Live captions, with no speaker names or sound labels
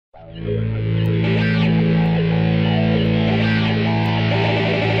Hi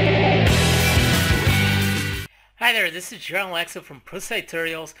there, this is John Lexo from Pro Site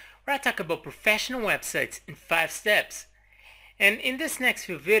Tutorials, where I talk about professional websites in 5 steps. And in this next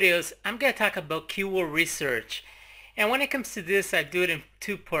few videos, I'm going to talk about keyword research. And when it comes to this, I do it in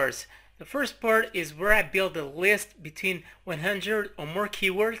 2 parts. The first part is where I build a list between 100 or more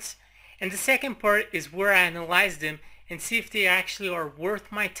keywords. And the second part is where I analyze them and see if they actually are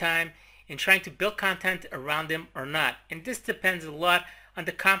worth my time in trying to build content around them or not. And this depends a lot on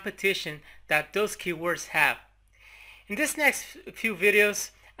the competition that those keywords have. In this next few videos,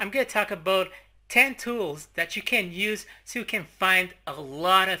 I'm going to talk about 10 tools that you can use so you can find a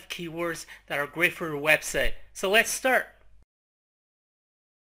lot of keywords that are great for your website. So let's start.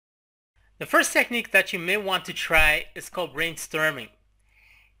 The first technique that you may want to try is called brainstorming.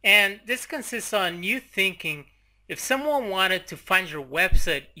 And this consists on you thinking, if someone wanted to find your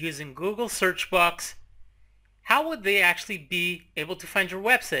website using Google search box, how would they actually be able to find your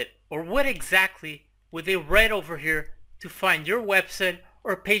website? Or what exactly would they write over here to find your website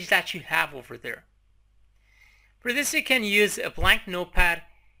or a page that you have over there? For this, you can use a blank notepad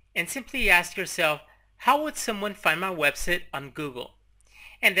and simply ask yourself, how would someone find my website on Google?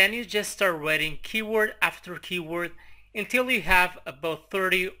 And then you just start writing keyword after keyword until you have about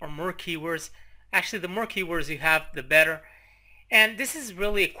 30 or more keywords. Actually, the more keywords you have, the better. And this is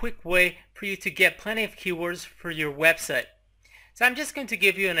really a quick way for you to get plenty of keywords for your website. So I'm just going to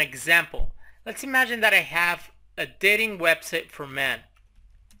give you an example. Let's imagine that I have a dating website for men.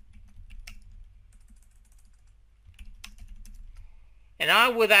 And I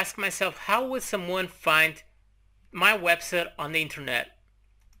would ask myself, how would someone find my website on the internet?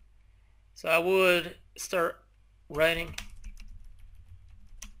 So I would start writing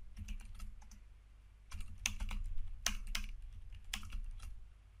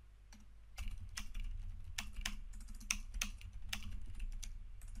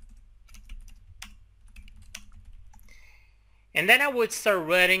and then I would start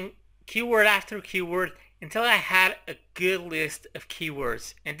writing keyword after keyword until I had a good list of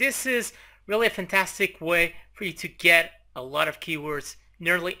keywords. And this is really a fantastic way for you to get a lot of keywords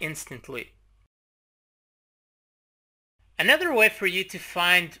nearly instantly. Another way for you to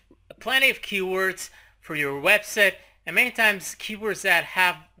find plenty of keywords for your website, and many times keywords that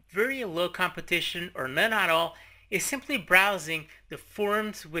have very low competition or none at all, is simply browsing the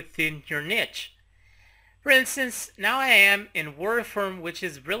forums within your niche. For instance, now I am in Word Forum, which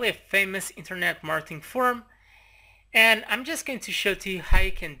is really a famous internet marketing forum, and I'm just going to show to you how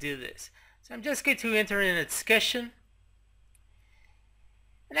you can do this. So I'm just going to enter in a discussion,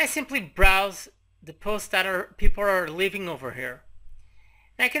 and I simply browse the posts that people are leaving over here.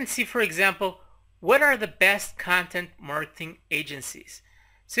 And I can see, for example, what are the best content marketing agencies.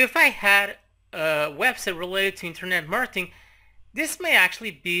 So if I had a website related to internet marketing, this may actually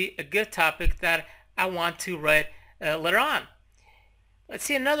be a good topic that I want to write later on. Let's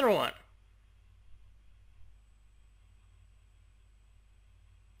see another one.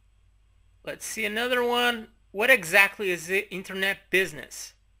 What exactly is the internet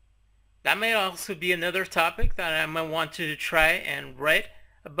business? That may also be another topic that I might want to try and write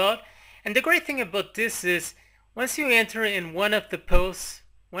about. And the great thing about this is, once you enter in one of the posts,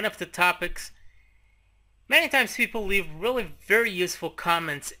 one of the topics, many times people leave really very useful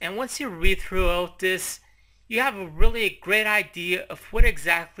comments, and once you read throughout this, you have a really great idea of what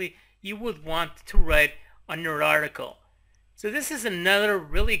exactly you would want to write on your article. So this is another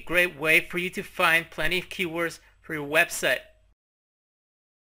really great way for you to find plenty of keywords for your website.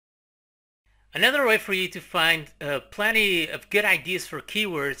 Another way for you to find plenty of good ideas for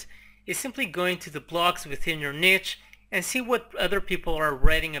keywords is simply going to the blogs within your niche and see what other people are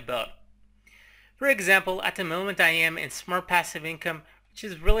writing about. For example, at the moment I am in Smart Passive Income, which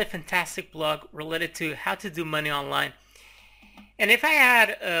is really a fantastic blog related to how to do money online. And if I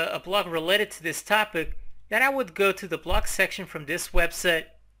had a blog related to this topic, then I would go to the blog section from this website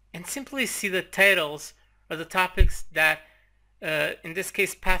and simply see the titles of the topics that, in this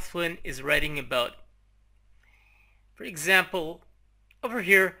case, Pat Flynn is writing about. For example, over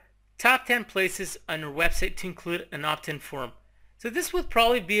here, top 10 places on your website to include an opt-in form. So this would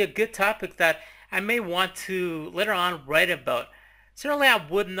probably be a good topic that I may want to later on write about. Certainly I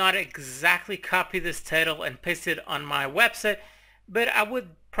would not exactly copy this title and paste it on my website, but I would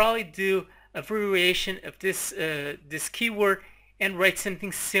probably do a variation of this keyword and write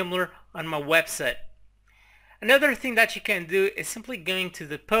something similar on my website. Another thing that you can do is simply going to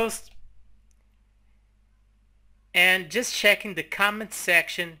the post and just checking the comment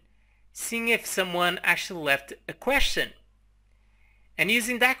section, seeing if someone actually left a question. And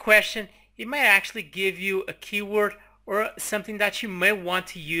using that question, it might actually give you a keyword or something that you may want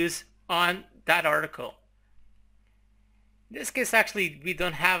to use on that article. In this case, actually, we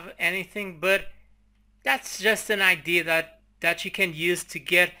don't have anything, but that's just an idea that you can use to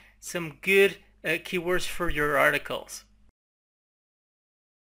get some good keywords for your articles.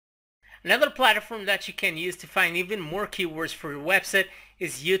 Another platform that you can use to find even more keywords for your website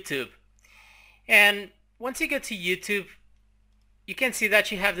is YouTube. And once you get to YouTube, you can see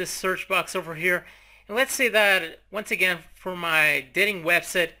that you have this search box over here. And let's say that, once again, for my dating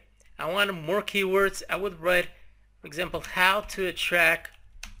website, I wanted more keywords. I would write, for example, how to attract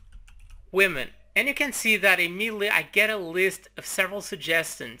women. And you can see that immediately I get a list of several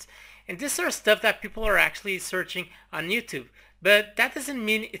suggestions. And these are stuff that people are actually searching on YouTube. But that doesn't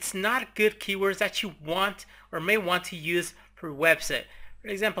mean it's not good keywords that you want or may want to use for your website. For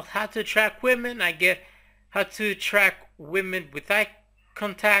example, how to attract women, I get how to attract women with eye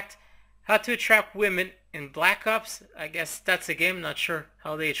contact, how to attract women in Black Ops. I guess that's a game, not sure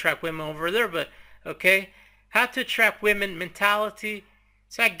how they attract women over there, but okay. How to attract women mentality.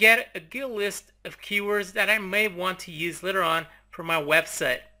 So I get a good list of keywords that I may want to use later on for my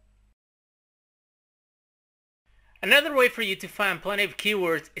website. Another way for you to find plenty of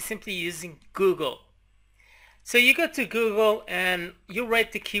keywords is simply using Google. So you go to Google and you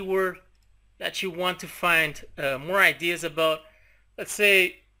write the keyword that you want to find more ideas about. Let's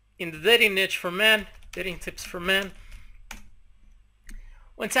say in the dating niche for men, dating tips for men.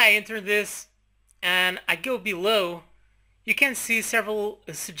 Once I enter this and I go below, you can see several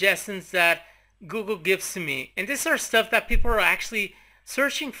suggestions that Google gives to me. And these are stuff that people are actually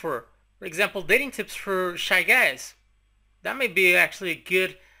searching for. For example, dating tips for shy guys. That may be actually a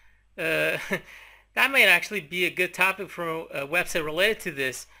good that might actually be a good topic for a website related to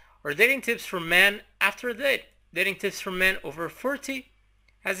this. Or dating tips for men after a date. Dating tips for men over 40.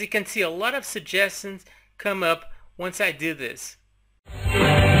 As you can see, a lot of suggestions come up once I do this.